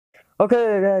Okay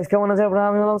guys, কেমন আছে আপনারা?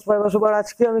 আমি হলাম স্পাইবার সুপার।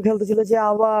 আজকে আমি খেলতে চলেছি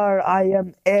আবার আই এম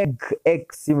এগ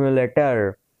সিমুলেটর।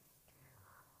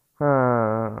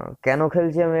 হ্যাঁ, কেন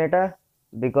খেলছি আমি এটা?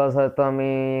 বিকজ হয়তো আমি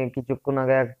কিছুক্ষণ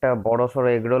আগে একটা বড় সড়ো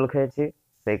এগ রোল খেয়েছি,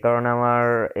 সেই কারণে আমার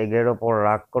এগের ওপর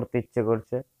রাগ করতে ইচ্ছে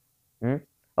করছে। হুম,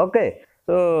 ওকে,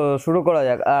 তো শুরু করা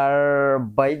যাক। আর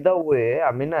বাই দ্য ওয়ে,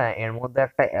 আমি না এর মধ্যে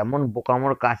একটা এমন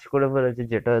বোকামোর কাজ করে ফেলেছি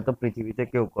যেটা হয়তো পৃথিবীতে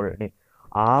কেউ করেনি।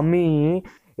 আমি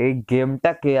এই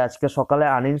গেমটাকে আজকে সকালে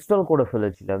আনইনস্টল করে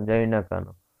ফেলেছিলাম, জানি না কেন।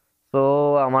 তো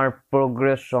আমার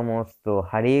প্রোগ্রেস সমস্ত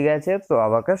হারিয়ে গেছে, তো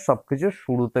আমাকে সবকিছু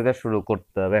শুরু থেকে শুরু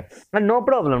করতে হবে। নো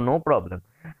প্রবলেম, নো প্রবলেম,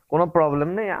 কোনো প্রবলেম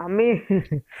নেই। আমি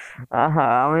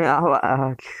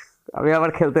আমি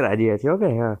আবার খেলতে রাজি আছি। ওকে,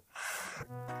 হ্যাঁ,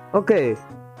 ওকে।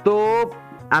 তো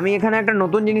আমি এখানে একটা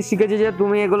নতুন জিনিস শিখেছি যে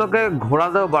তুমি এগুলোকে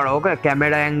ঘোরাতেও পারো। ওকে,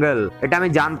 ক্যামেরা অ্যাঙ্গেল, এটা আমি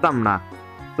জানতাম না।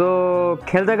 তো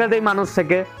খেলতে খেলতেই মানুষ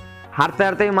শেখে, হারতে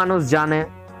হারতেই মানুষ জানে।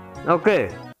 ওকে,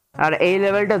 আর এই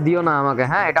লেভেলটা দিও না আমাকে।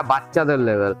 হ্যাঁ, এটা বাচ্চাদের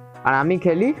লেভেল, আর আমি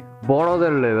খেলি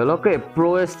বড়দের লেভেল। ওকে,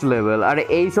 প্রোয়েস্ট লেভেল, আর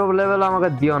এইসব লেভেল আমাকে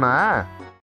দিও না। হ্যাঁ,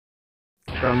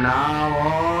 from now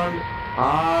on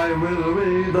I will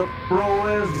be the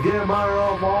proest gamer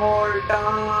of all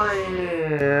time.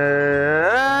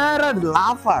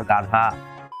 লাফা গাধা,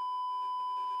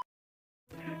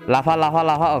 লাফা লাফা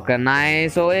লাফা। ওকে,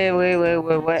 nice. Way way way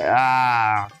way way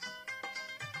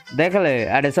দেখলে,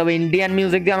 আর এসব ইন্ডিয়ান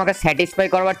মিউজিক দিয়ে আমাকে স্যাটিসফাই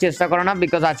করবার চেষ্টা করো না,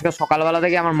 বিকজ আজকে সকালবেলা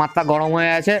থেকে আমার মাথা গরম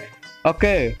হয়ে আছে।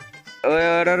 ওকে,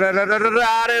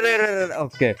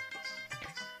 ওকে,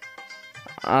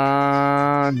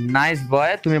 নাইস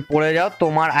বয়, তুমি পড়ে যাও।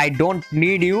 তোমার I don't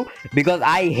need you because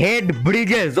I hate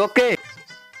Bridges. Okay,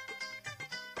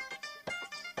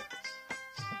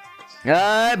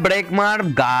 break মার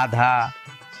গাধা।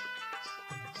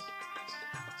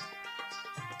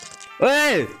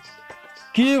 এই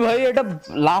কি ভাই, এটা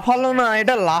লাফালো না,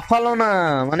 এটা লাফালো না,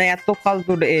 মানে এত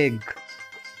ফালতু এগ।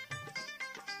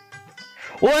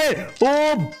 ওই, ও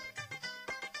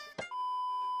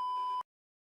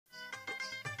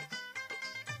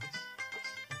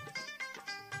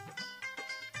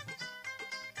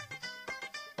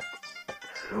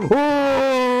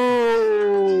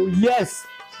Oh, yes,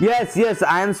 yes, yes.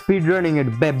 I am speed running it,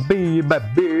 baby,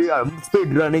 baby. I'm speed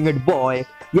running it, boy.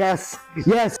 Yes,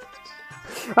 yes.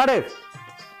 Are,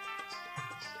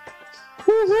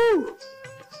 woohoo!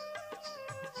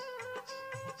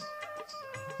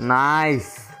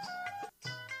 Nice,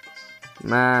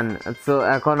 man. So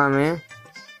এখন আমি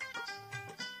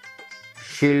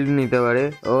শিল্ড নিতে পারি।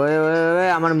 ওই ওই ওই,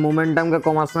 আমার মোমেন্টামকে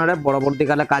কমাস না রে,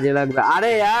 পরবর্তীকালে কাজে লাগবে।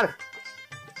 আরে यार,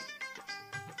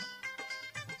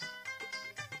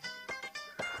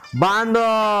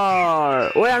 বান্দর।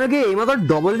 ওই আমি কি এইমাত্র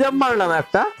ডবল জাম্প মারলাম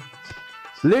একটা,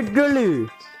 লিটারালি।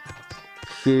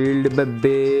 শিল্ড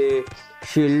বেবে,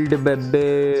 শিল্ড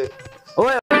বেবে।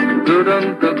 ওই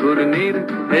দুরন্ত ঘূর্ণির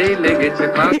এই লেগেছে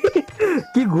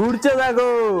কি ঘুরছে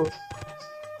দেখো।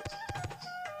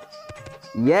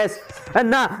 ইয়েস,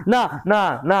 না না না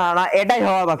না না, এটাই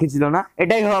হওয়া বাকি ছিল না,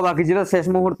 এটাই হওয়া বাকি ছিল। শেষ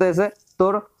মুহূর্তে এসে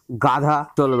তোর গাধা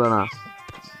চলবে না।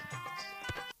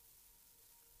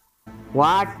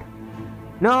 হোয়াট?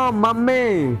 No mummy.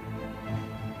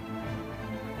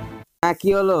 হ্যাঁ, কি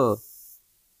হলো?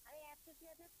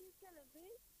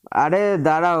 আরে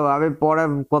দাঁড়াও, আমি পরে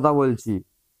কথা বলছি।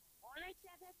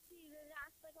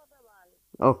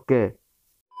 ওকে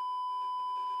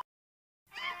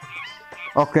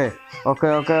ওকে ওকে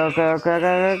ওকে ওকে ওকে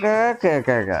ওকে ওকে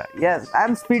ওকে ওকে, yes, I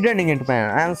am speed running it man,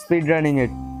 I am speed running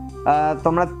ইট।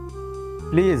 তোমরা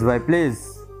প্লিজ ভাই, please.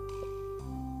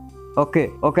 Okay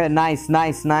okay, nice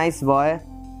nice nice boy,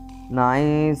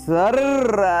 nice.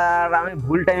 আমি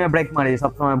ভুল টাইমে ব্রেক মারি,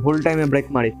 সবসময় ভুল টাইমে ব্রেক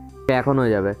মারি। এখন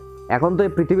হয়ে যাবে। এখন তো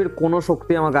এই পৃথিবীর কোনো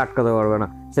শক্তি আমাকে আটকাতে পারবে না,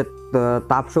 সে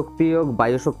তাপ শক্তি হোক,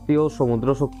 বায়ু শক্তি হোক, সমুদ্র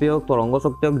শক্তি হোক, তরঙ্গ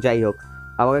শক্তি হোক, যাই হোক,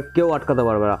 আমাকে কেউ আটকাতে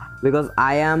পারবে না। Because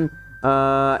I am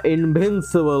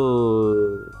invincible,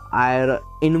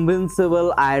 invincible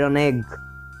iron egg.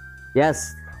 Yes,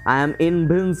 I am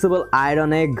invincible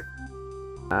iron egg.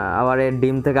 আবার এর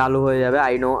ডিম থেকে আলু হয়ে যাবে।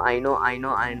 I know I know I know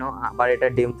I know, আবার এটা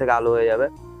ডিম থেকে আলু হয়ে যাবে।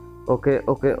 ওকে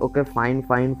ওকে ওকে, fine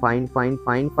fine fine fine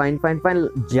fine fine fine fine,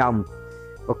 jump.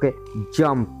 ওকে,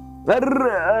 জাম্প।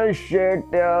 শিট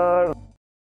यार,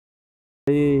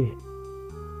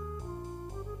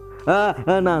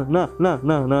 না না না না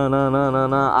না না না না না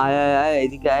না, আয় আয় আয়,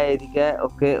 এদিকে আয়, এদিকে আয়।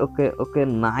 ওকে ওকে ওকে,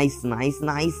 nice nice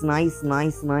nice nice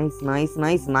nice nice nice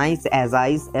nice nice as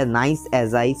আইস, নাইস অ্যাজ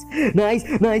আইস, নাইস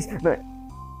নাইস।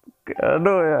 কেন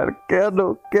यार, কেন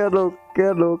কেন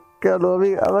কেন কেন? আমি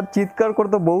আমার চিৎকার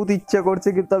করতে বহুত ইচ্ছা করছে,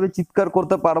 কিন্তু আমি চিৎকার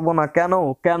করতে পারবো না। কেন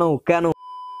কেন কেন?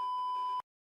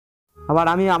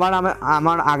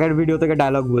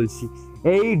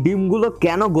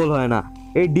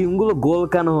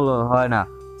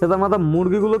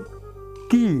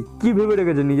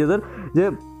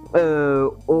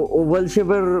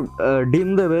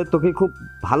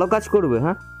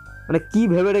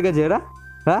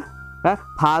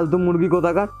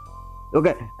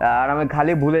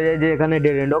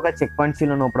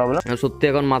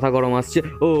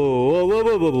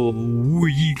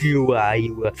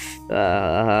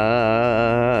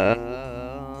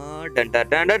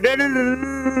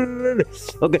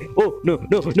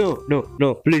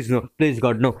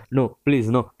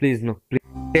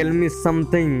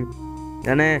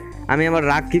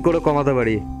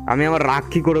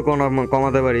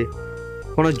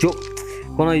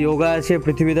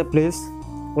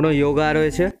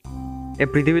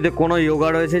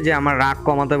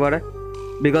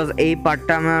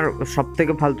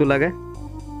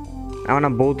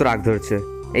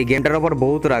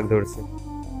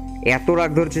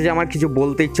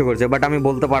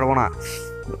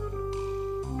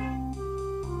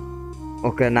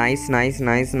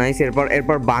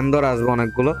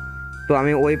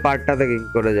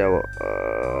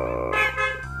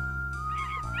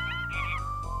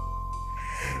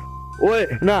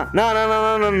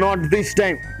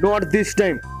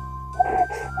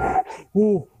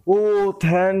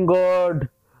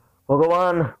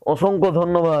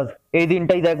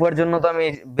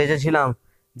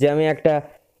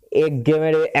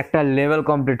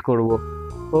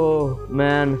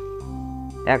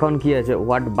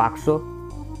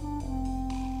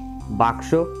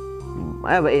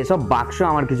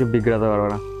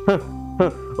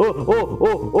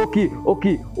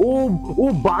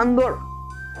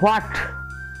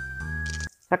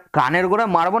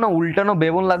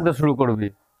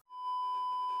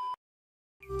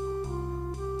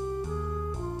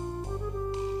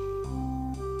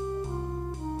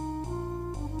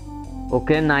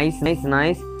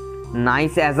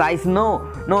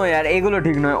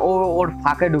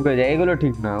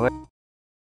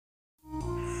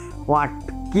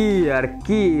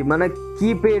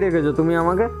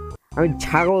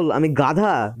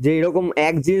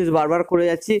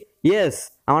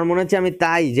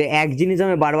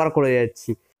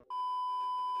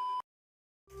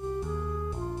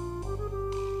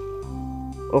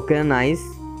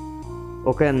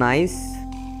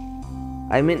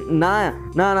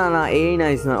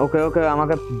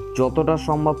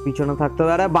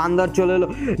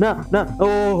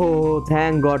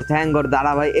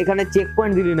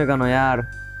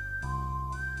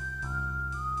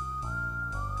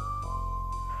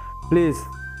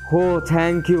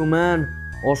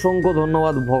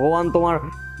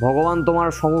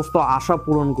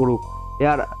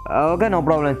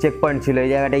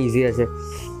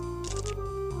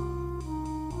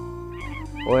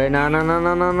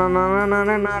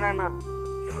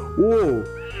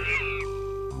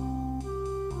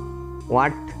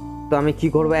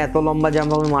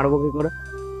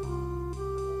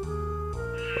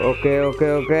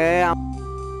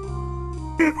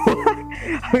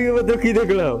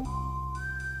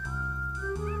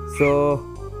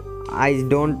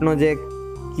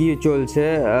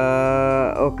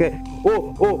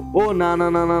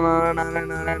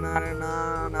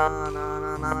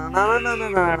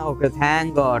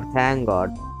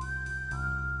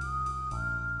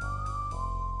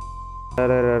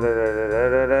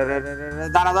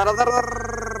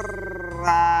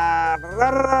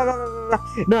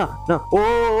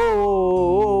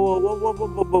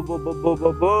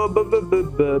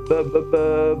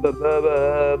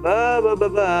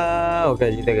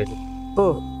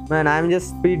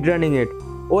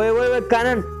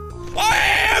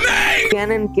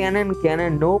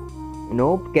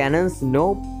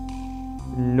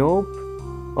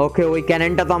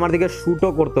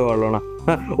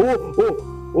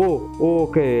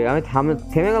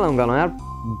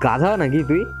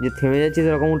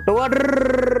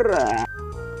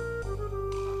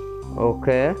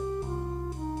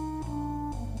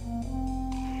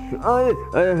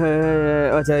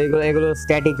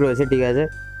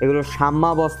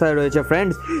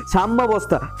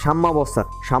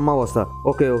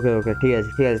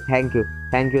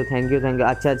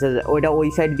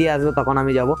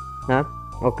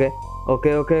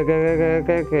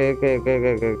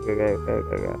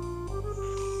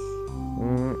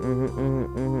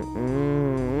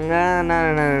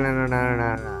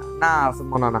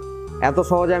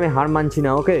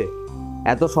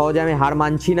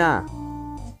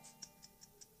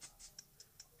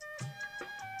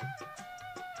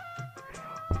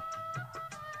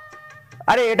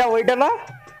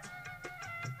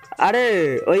 আরে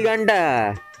ওই গানটা,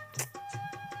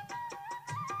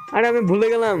 আরে আমি ভুলে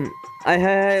গেলাম। আয়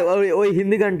হায় হায়, ওই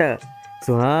হিন্দি গানটা,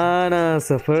 सुहाना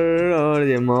सफर और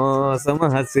ये मौसम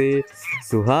हंसी,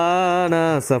 सुहाना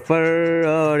सफर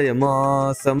और ये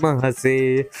मौसम हंसी,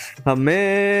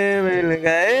 हमें मिल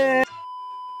गए।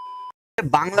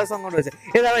 বাংলা সং রয়েছে,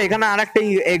 এ দাঁড়া এখানে আরেকটা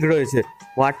এগ রয়েছে।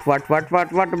 What what what what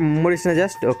what, Morris না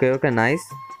জাস্ট। ওকে ওকে নাইস,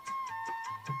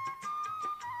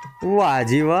 वाह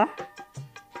जी वाह।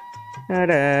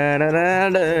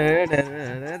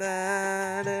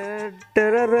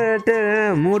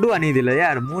 মুড বানিয়ে দিল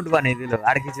यार, মুড বানিয়ে দিল,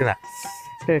 আর কিছু না।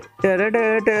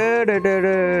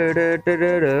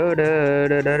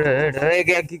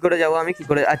 কি করে যাবো আমি, কি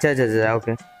করে? আচ্ছা আচ্ছা আচ্ছা,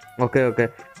 ওকে ওকে ওকে।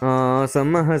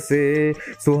 সমহসে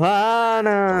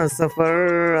সুহানা সফর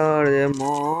আর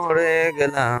মরে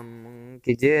গেলাম,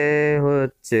 কি যে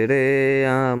হচ্ছে রে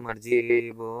আমার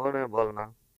জীবন, বল না।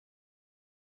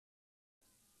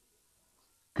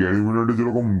 ক্যারিমিনাটি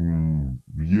যেরকম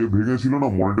ভেঙেছিল না,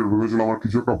 মনিটর ভেঙেছিল, আমার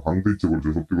কিছু একটা ভাঙতে ইচ্ছে করছে,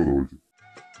 সত্যি কথা বলছি।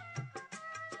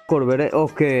 করবে রে,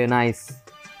 ওকে নাইস।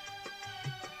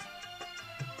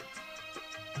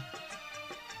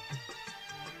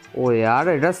 ও यार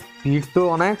এটা স্পিড তো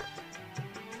অনেক।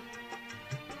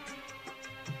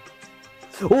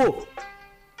 ও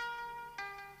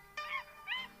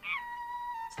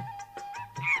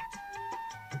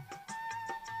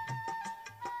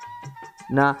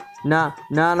না না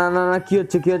না না না না, কি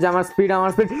হচ্ছে কি হচ্ছে, আমার স্পিড আমার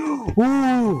স্পিড। ও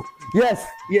yes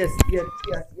yes yes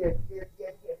yes yes yes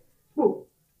yes yes, boom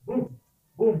boom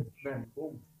boom man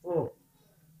broom. ও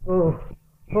ও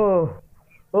ও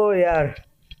ও यार,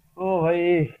 ও ভাই,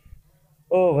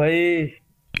 ও ভাই,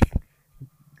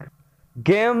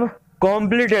 game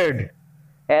completed.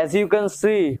 As you can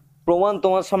see, প্রমাণ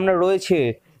তোমার সামনে রয়েছে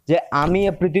যে আমি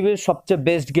এই পৃথিবীর সবচেয়ে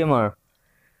বেস্ট গেমার।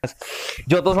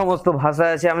 যত সমস্ত ভাষা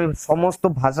আছে, আমি সমস্ত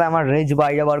ভাষা আমার রেঞ্জ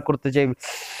বাইরে বার করতে চাই।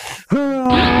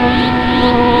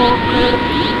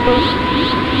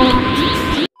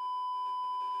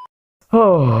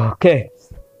 ওকে,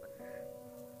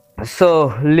 so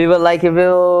leave a like if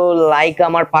you like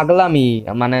আমার পাগলামি,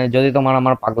 মানে যদি তোমার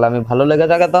আমার পাগলামি ভালো লেগে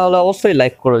থাকে তাহলে অবশ্যই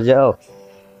লাইক করে যাও,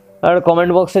 আর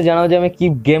কমেন্ট বক্সে জানাও যে আমি কি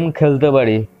গেম খেলতে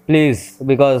পারি প্লিজ,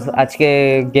 বিকজ আজকে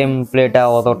গেম প্লেটা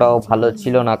অতটাও ভালো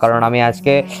ছিল না, কারণ আমি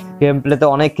আজকে গেম প্লেতে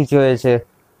অনেক কিছু হয়েছে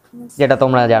যেটা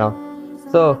তোমরা জানো।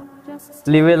 So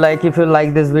leave A like if you like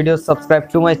this video, subscribe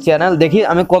to my channel. দেখি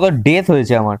আমি কত ডেথ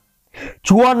হয়েছে, আমার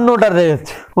 54টা ডেথ,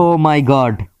 ও মাই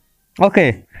গড। ওকে,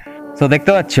 সো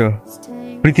দেখতে পাচ্ছ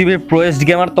পৃথিবীর প্রোয়েস্ট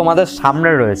গেমার তোমাদের সামনে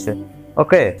রয়েছে।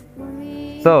 ওকে,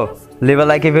 so leave a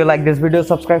like if you like this video,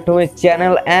 subscribe to my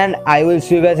channel, and I will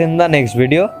see you guys in the next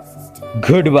video.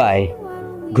 Goodbye,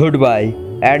 goodbye,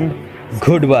 and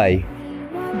goodbye.